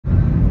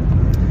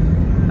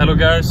Hello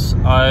guys,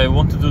 I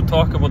wanted to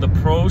talk about the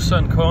pros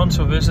and cons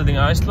of visiting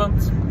Iceland.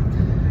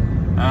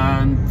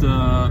 And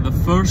the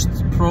first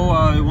pro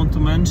I want to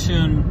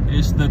mention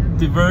is the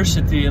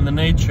diversity in the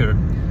nature.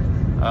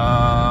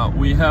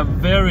 We have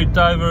very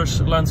diverse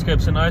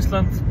landscapes in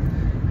Iceland.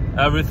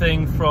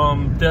 Everything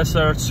from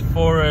deserts,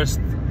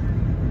 forests,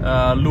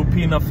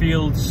 lupina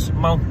fields,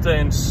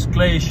 mountains,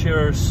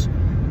 glaciers,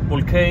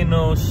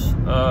 volcanoes.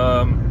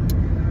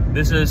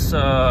 This is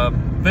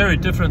very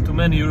different to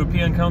many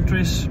European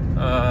countries.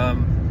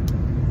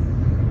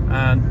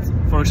 And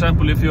for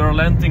example, if you are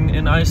landing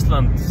in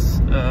Iceland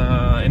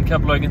in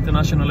Keflavík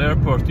International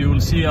Airport, you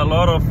will see a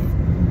lot of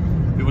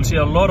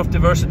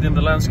diversity in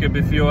the landscape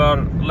if you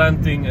are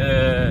landing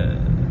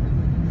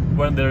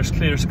when there's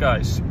clear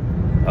skies.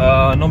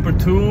 Number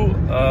two,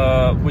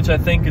 which I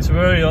think is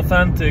very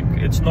authentic,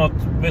 it's not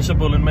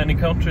visible in many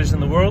countries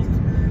in the world.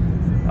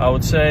 I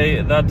would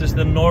say that is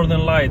the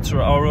Northern Lights,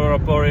 or Aurora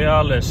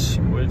Borealis,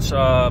 which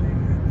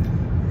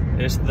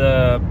is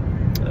the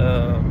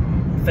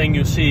thing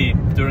you see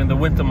during the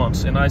winter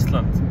months in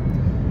Iceland.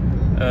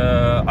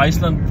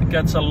 Iceland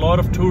gets a lot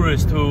of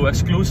tourists who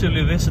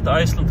exclusively visit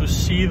Iceland to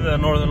see the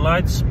Northern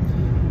Lights,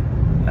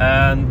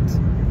 and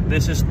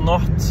this is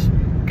not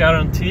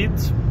guaranteed.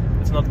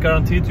 It's not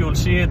guaranteed you will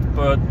see it,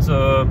 but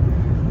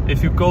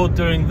if you go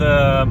during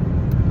the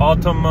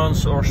autumn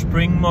months or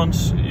spring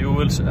months, you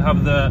will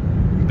have the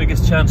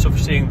biggest chance of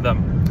seeing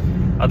them,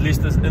 at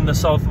least in the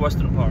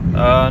southwestern part.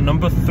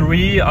 Number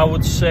three, I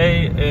would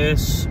say,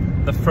 is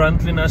the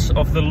friendliness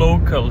of the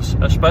locals,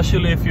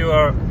 especially if you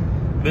are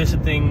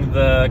visiting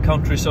the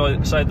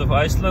countryside of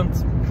Iceland.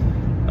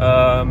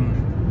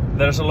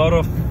 There's a lot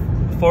of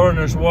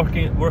foreigners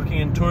working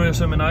in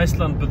tourism in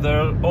Iceland, but there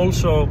are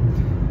also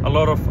a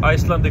lot of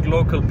Icelandic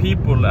local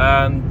people,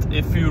 and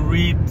if you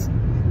read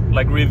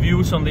like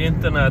reviews on the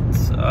internet,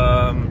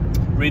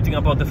 reading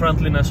about the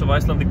friendliness of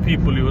Icelandic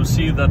people, you will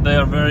see that they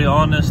are very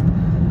honest,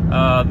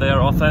 they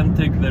are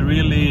authentic, they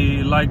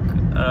really like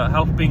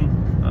helping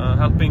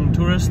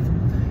tourists.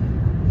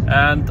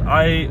 And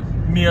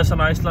me as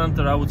an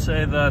Icelander, I would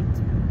say that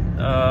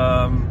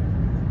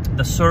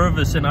the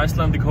service in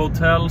Icelandic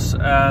hotels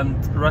and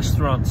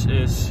restaurants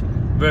is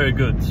very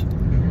good.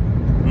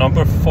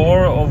 Number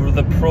four over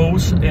the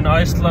pros in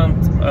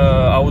Iceland,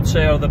 I would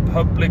say, are the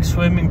public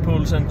swimming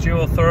pools and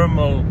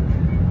geothermal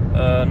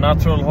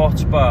natural hot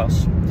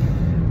spas.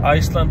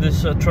 Iceland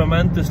is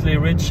tremendously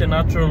rich in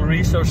natural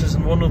resources,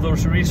 and one of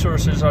those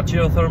resources are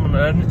geothermal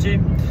energy.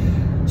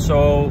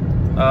 So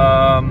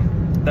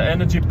the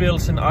energy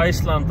bills in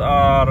Iceland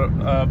are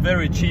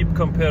very cheap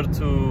compared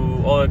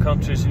to other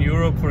countries in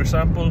Europe, for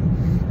example.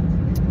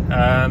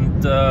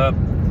 And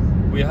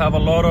we have a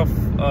lot of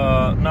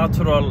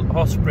natural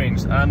hot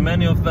springs, and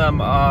many of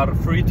them are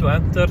free to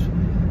enter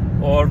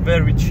or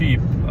very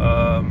cheap.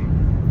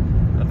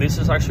 This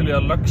is actually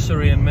a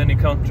luxury in many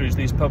countries,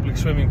 these public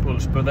swimming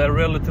pools, but they're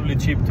relatively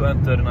cheap to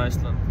enter in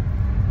Iceland.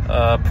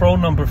 Pro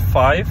number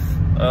five,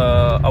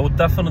 I would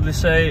definitely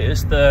say,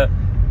 is the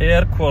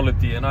air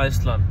quality in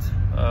Iceland.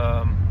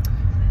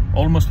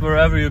 Almost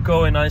wherever you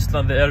go in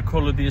Iceland, the air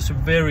quality is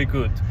very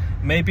good.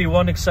 Maybe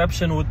one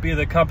exception would be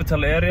the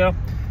capital area,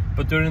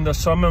 but during the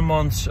summer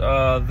months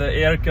the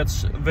air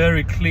gets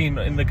very clean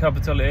in the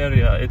capital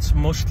area. It's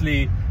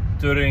mostly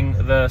during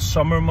the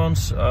summer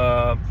months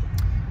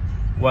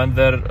when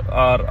there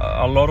are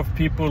a lot of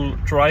people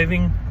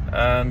driving,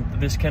 and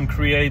this can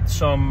create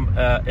some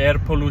air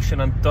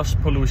pollution and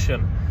dust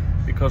pollution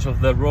because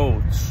of the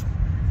roads.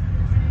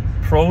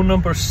 Pro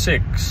number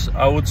six,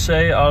 I would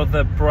say, are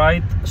the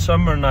bright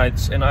summer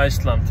nights in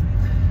Iceland.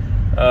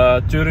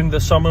 During the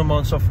summer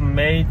months of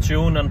May,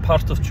 June and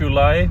part of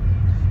July,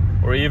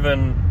 or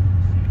even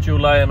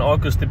July and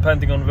August,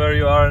 depending on where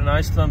you are in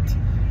Iceland,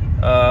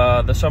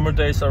 the summer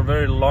days are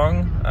very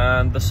long,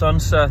 and the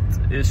sunset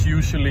is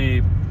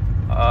usually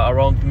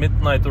around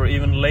midnight or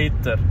even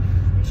later,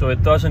 so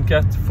it doesn't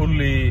get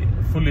fully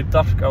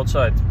dark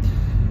outside.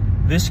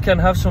 This can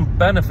have some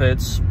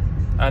benefits,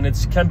 and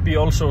it can be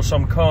also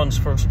some cons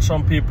for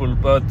some people,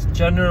 but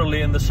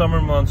generally in the summer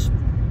months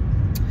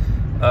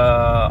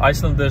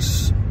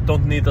Icelanders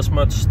don't need as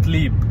much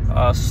sleep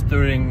as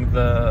during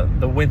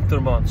the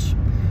winter months.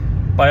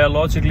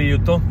 Biologically, you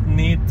don't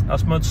need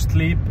as much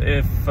sleep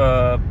if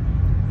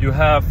you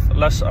have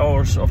less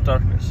hours of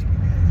darkness.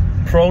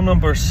 Pro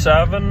number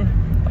seven,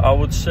 I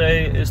would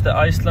say, is the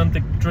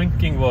Icelandic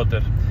drinking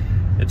water.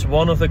 It's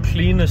one of the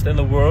cleanest in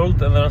the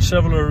world, and there are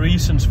several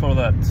reasons for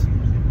that.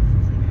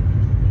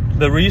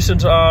 The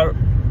reasons are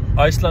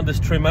Iceland is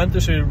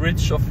tremendously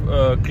rich of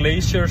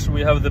glaciers.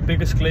 We have the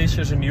biggest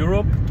glaciers in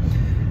Europe,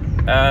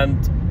 and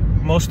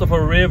most of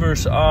our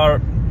rivers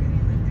are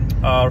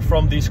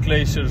from these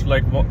glaciers,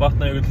 like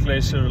Vatnajökull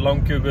Glacier,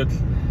 Langjökull.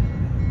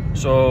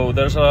 So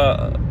there's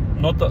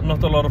not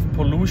a lot of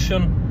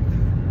pollution,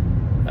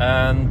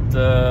 and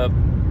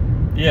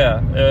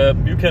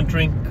you can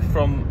drink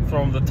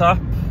from the tap.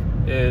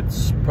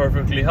 It's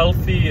perfectly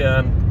healthy,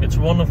 and it's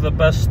one of the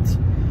best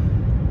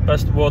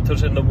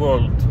waters in the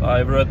world.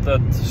 I've read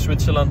that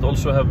Switzerland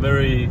also have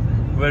very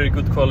very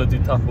good quality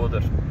tap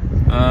water.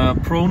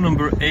 Pro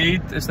number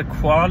 8 is the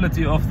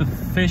quality of the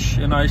fish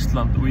in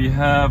Iceland. We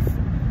have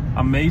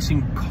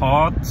amazing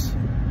cod,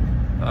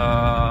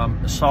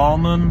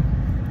 salmon,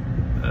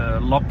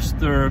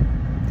 lobster,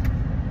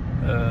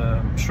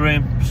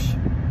 shrimps.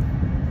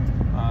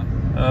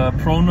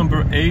 Pro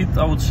number 8,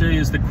 I would say,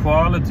 is the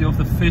quality of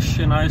the fish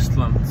in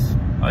Iceland.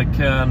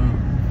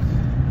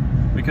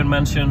 We can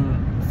mention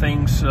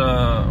things,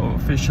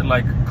 fish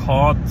like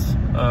cod,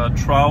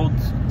 trout,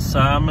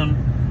 salmon,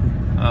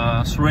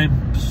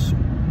 shrimps,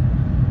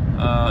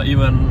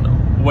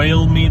 even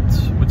whale meat,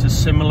 which is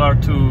similar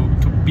to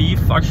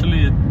beef.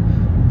 Actually, it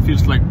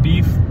feels like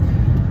beef.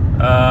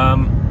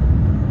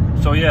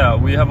 So yeah,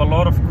 we have a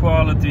lot of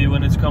quality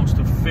when it comes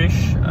to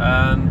fish,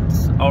 and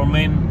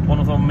one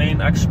of our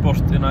main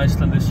exports in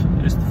Iceland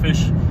is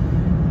fish.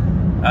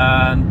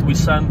 And we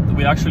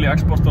actually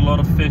export a lot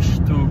of fish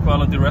to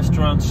quality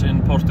restaurants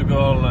in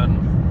Portugal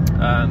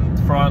and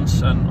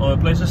France and other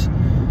places.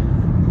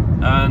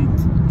 And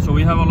so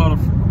we have a lot of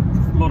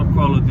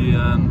quality,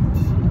 and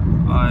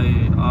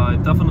I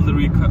definitely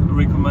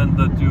recommend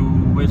that you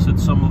visit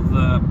some of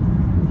the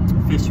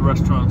fish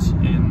restaurants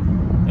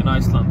in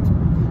Iceland,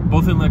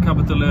 both in the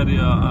capital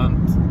area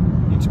and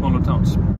in smaller towns.